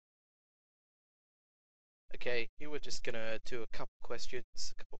Okay, here we're just going to do a couple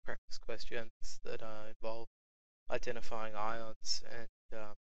practice questions that involve identifying ions and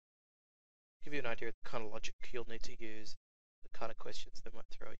give you an idea of the kind of logic you'll need to use, the kind of questions they might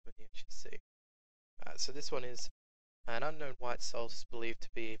throw at you in the HSC. So this one is, an unknown white salt is believed to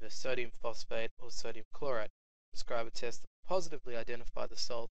be either sodium phosphate or sodium chloride. Describe a test that will positively identify the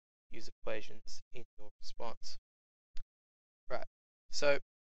salt. Use equations in your response. Right, so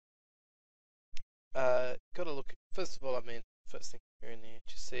got to look, first of all, first thing here in the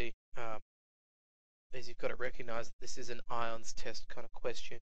HSC is you've got to recognize that this is an ions test kind of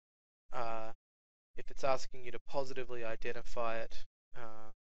question. If it's asking you to positively identify it,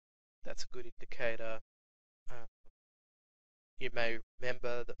 that's a good indicator. You may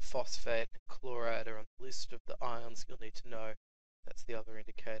remember that phosphate and chloride are on the list of the ions you'll need to know. That's the other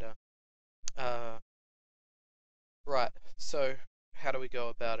indicator. Right, so how do we go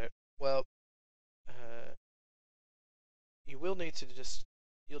about it? Well, you'll need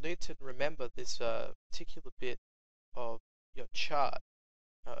to remember this particular bit of your chart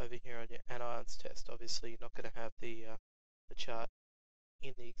over here on your anions test. Obviously, you're not going to have the chart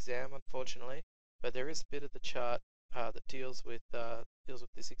in the exam, unfortunately, but there is a bit of the chart that deals with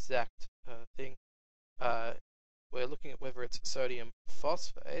this exact thing. We're looking at whether it's sodium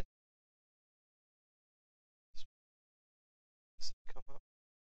phosphate. Come up.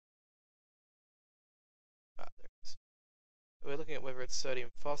 There it is. We're looking at whether it's sodium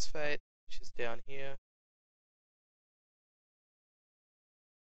phosphate, which is down here.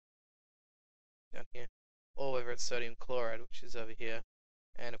 Or whether it's sodium chloride, which is over here.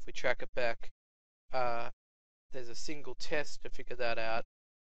 And if we track it back, there's a single test to figure that out,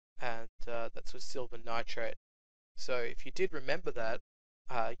 and that's with silver nitrate. So if you did remember that,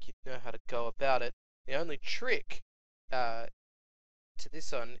 you'd know how to go about it. The only trick to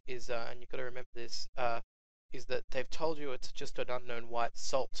this one is, and you've got to remember this, is that they've told you it's just an unknown white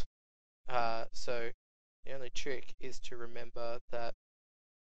salt. So the only trick is to remember that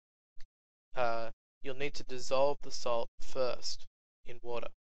you'll need to dissolve the salt first in water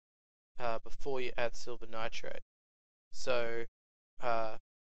before you add silver nitrate. So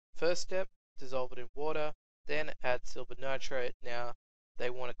first step, dissolve it in water, then add silver nitrate. Now they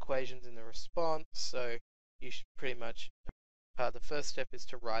want equations in the response, so you should pretty much, the first step is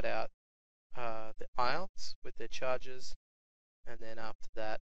to write out the ions with their charges, and then after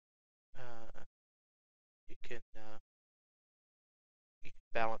that you can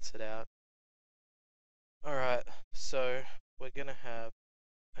balance it out. Alright, so we're going to have,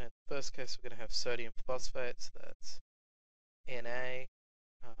 in the first case we're going to have sodium phosphate, so that's Na.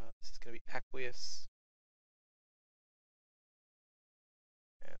 This is going to be aqueous,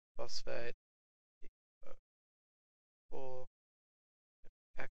 and phosphate, 4,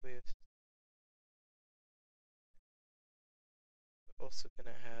 aqueous. We're also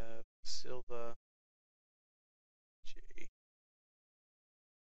going to have silver, G,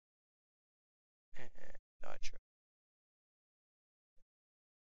 and nitrate.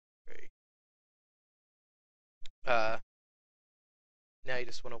 Now you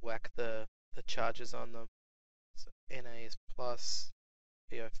just want to whack the charges on them. So Na is plus,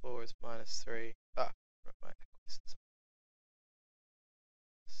 PO4 is minus 3. My aqueous is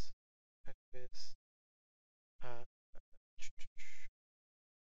aqueous.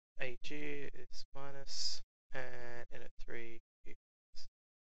 Ag is minus, and NO3 is.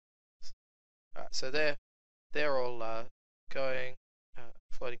 Alright, so they're all going,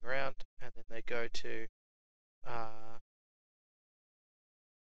 floating around, and then they go to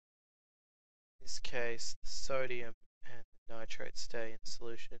in this case the sodium and the nitrate stay in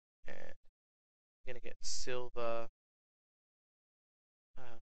solution, and you're going to get silver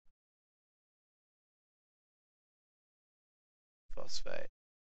phosphate.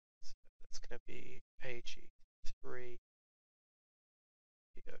 So that's going to be Ag3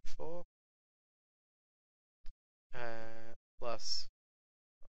 PO4 plus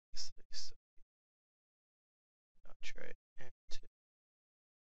obviously sodium nitrate, and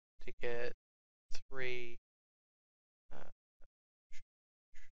to get three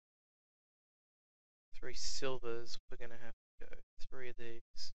silvers, we're going to have to go 3 of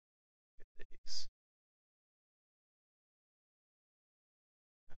these,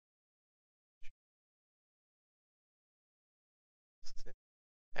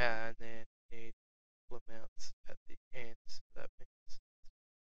 and then need equal amounts at the end. So that means,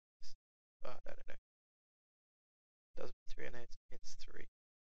 I don't know, doesn't mean 3 NAs, it means 3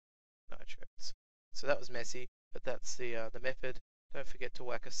 nitrates. So that was messy, but that's the method. Don't forget to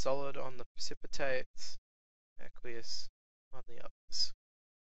whack a solid on the precipitates, aqueous on the others.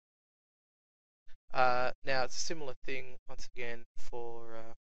 Now it's a similar thing once again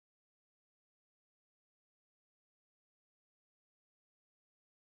for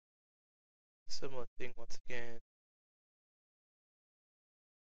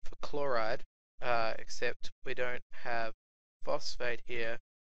chloride, except we don't have phosphate here.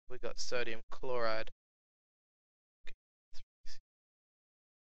 We got sodium chloride.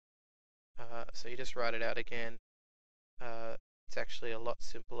 So you just write it out again. It's actually a lot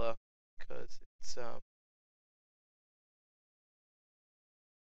simpler because it's a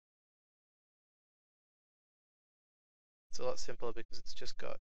lot simpler because it's just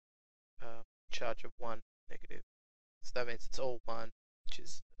got charge of 1 negative. So that means it's all 1, which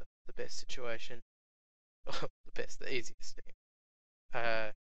is the best situation, the easiest thing.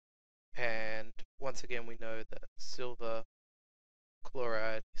 And once again, we know that silver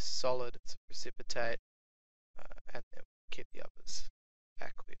chloride is solid, it's a precipitate, and then we keep the others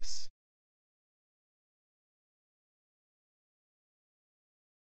aqueous.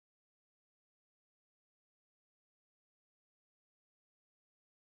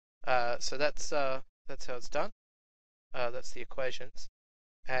 So that's how it's done. That's the equations,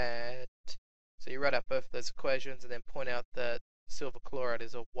 and so you write out both of those equations and then point out that silver chloride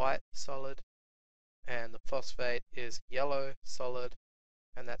is a white solid and the phosphate is yellow solid,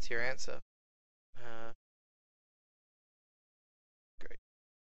 and that's your answer. Great.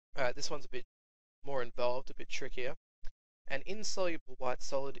 Alright, this one's a bit more involved, a bit trickier. An insoluble white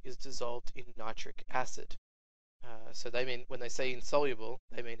solid is dissolved in nitric acid. So they mean, when they say insoluble,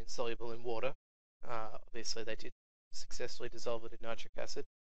 they mean insoluble in water. Obviously they did successfully dissolve it in nitric acid.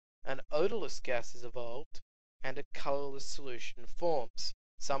 An odorless gas is evolved and a colourless solution forms.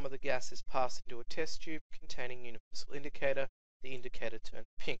 Some of the gases pass into a test tube containing universal indicator. The indicator turned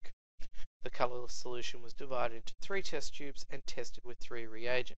pink. The colourless solution was divided into 3 test tubes and tested with 3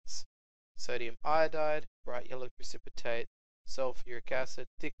 reagents. Sodium iodide, bright yellow precipitate, sulfuric acid,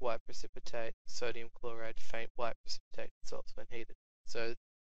 thick white precipitate, sodium chloride, faint white precipitate, salts when heated. So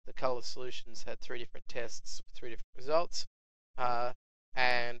the colourless solutions had 3 different tests with 3 different results.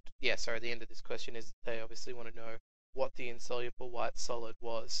 And yeah, sorry, the end of this question is they obviously want to know what the insoluble white solid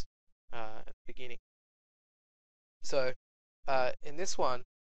was at the beginning. So in this one,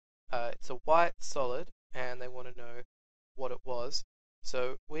 it's a white solid and they want to know what it was.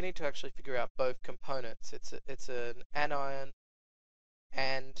 So we need to actually figure out both components. It's an anion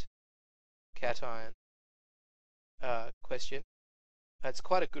and cation question. It's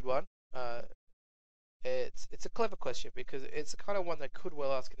quite a good one. It's a clever question because it's the kind of one they could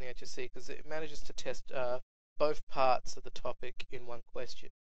well ask in the HSC because it manages to test both parts of the topic in one question,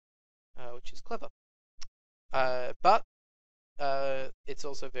 which is clever. But it's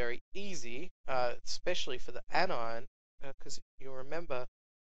also very easy, especially for the anion, because you'll remember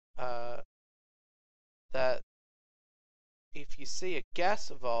that if you see a gas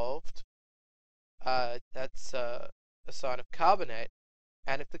evolved, that's a sign of carbonate.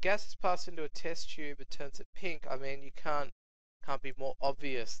 And if the gas is passed into a test tube, it turns it pink. I mean, you can't be more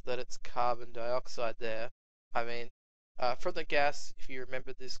obvious that it's carbon dioxide there. I mean, from the gas, if you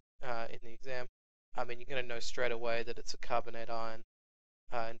remember this in the exam, I mean, you're going to know straight away that it's a carbonate ion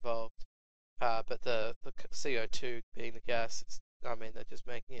involved. But the CO2 being the gas, I mean, they're just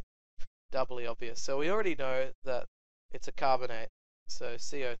making it doubly obvious. So we already know that it's a carbonate, so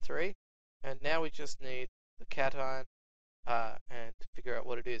CO3. And now we just need the cation and figure out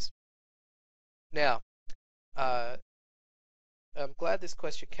what it is. Now, I'm glad this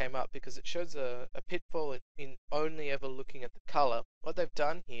question came up because it shows a pitfall in only ever looking at the color. What they've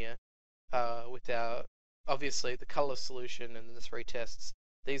done here with our, obviously, the color solution and the 3 tests,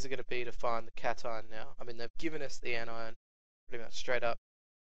 these are going to be to find the cation now. I mean, they've given us the anion pretty much straight up.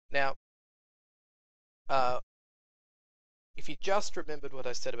 Now, if you just remembered what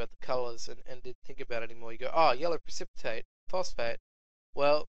I said about the colors and didn't think about it anymore, you go, oh, yellow precipitate, phosphate.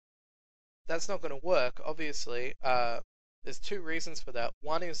 Well, that's not going to work, obviously. There's 2 reasons for that.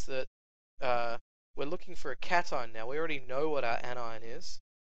 One is that we're looking for a cation now. We already know what our anion is.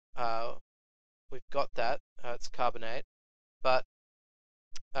 We've got that. It's carbonate. But,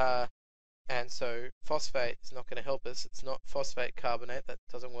 and so phosphate is not going to help us. It's not phosphate carbonate. That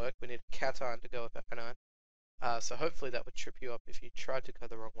doesn't work. We need a cation to go with our anion. So hopefully that would trip you up if you tried to go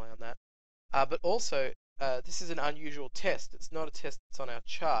the wrong way on that. But also, this is an unusual test. It's not a test that's on our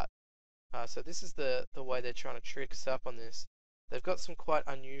chart. So this is the way they're trying to trick us up on this. They've got some quite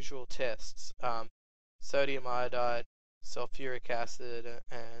unusual tests. Sodium iodide, sulfuric acid,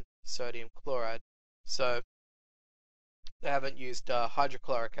 and sodium chloride. So they haven't used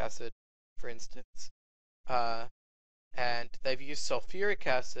hydrochloric acid, for instance. And they've used sulfuric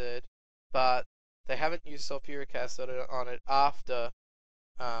acid, but they haven't used sulfuric acid on it after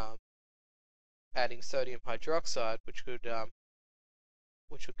adding sodium hydroxide, which would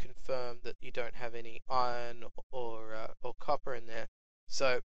confirm that you don't have any iron or copper in there.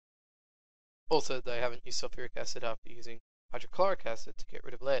 So also they haven't used sulfuric acid after using hydrochloric acid to get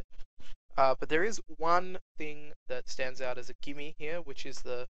rid of lead. But there is one thing that stands out as a gimme here, which is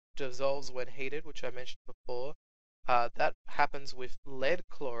the dissolves when heated, which I mentioned before. That happens with lead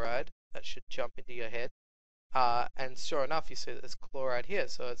chloride. That should jump into your head. And sure enough, you see that there's chloride here.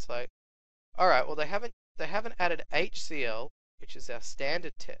 So it's like, all right, well they haven't added HCl, which is our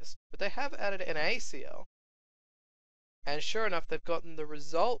standard test, but they have added NaCl. And sure enough, they've gotten the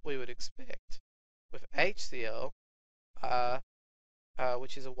result we would expect with HCl,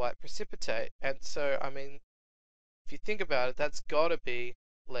 which is a white precipitate. And so, I mean, if you think about it, that's got to be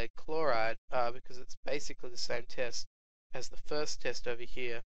lead chloride, because it's basically the same test as the first test over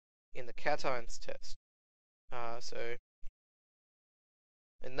here in the cations test. So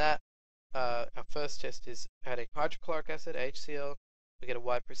in that, our first test is adding hydrochloric acid, HCl, we get a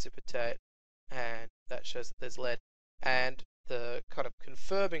white precipitate, and that shows that there's lead. And the kind of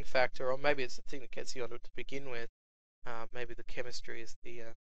confirming factor, or maybe it's the thing that gets you onto it to begin with, maybe the chemistry is the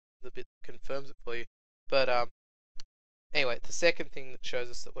bit that confirms it for you. But anyway, the second thing that shows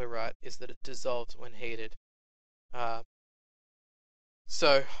us that we're right is that it dissolves when heated.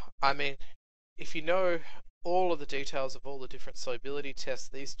 So, I mean, if you know all of the details of all the different solubility tests,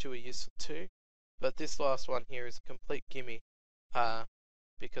 these two are useful too. But this last one here is a complete gimme,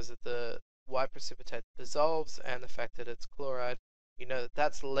 because of the white precipitate that dissolves and the fact that it's chloride. You know that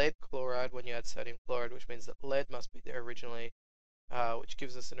that's lead chloride when you add sodium chloride, which means that lead must be there originally, which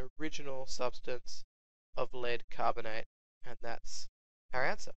gives us an original substance of lead carbonate, and that's our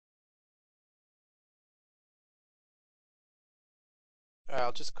answer.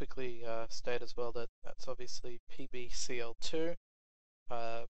 I'll just quickly state as well that that's obviously PbCl2.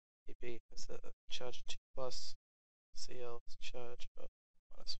 Pb is a charge of 2 plus, Cl is a charge of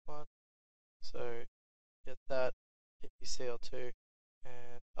minus 1. So get that, PbCl2,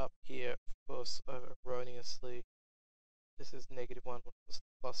 and up here, of course, erroneously, this is -1, one was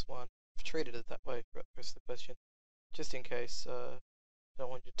 +1. I've treated it that way throughout the rest of the question, just in case. Don't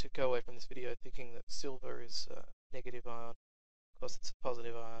want you to go away from this video thinking that silver is a negative ion. Of course, it's a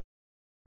positive ion.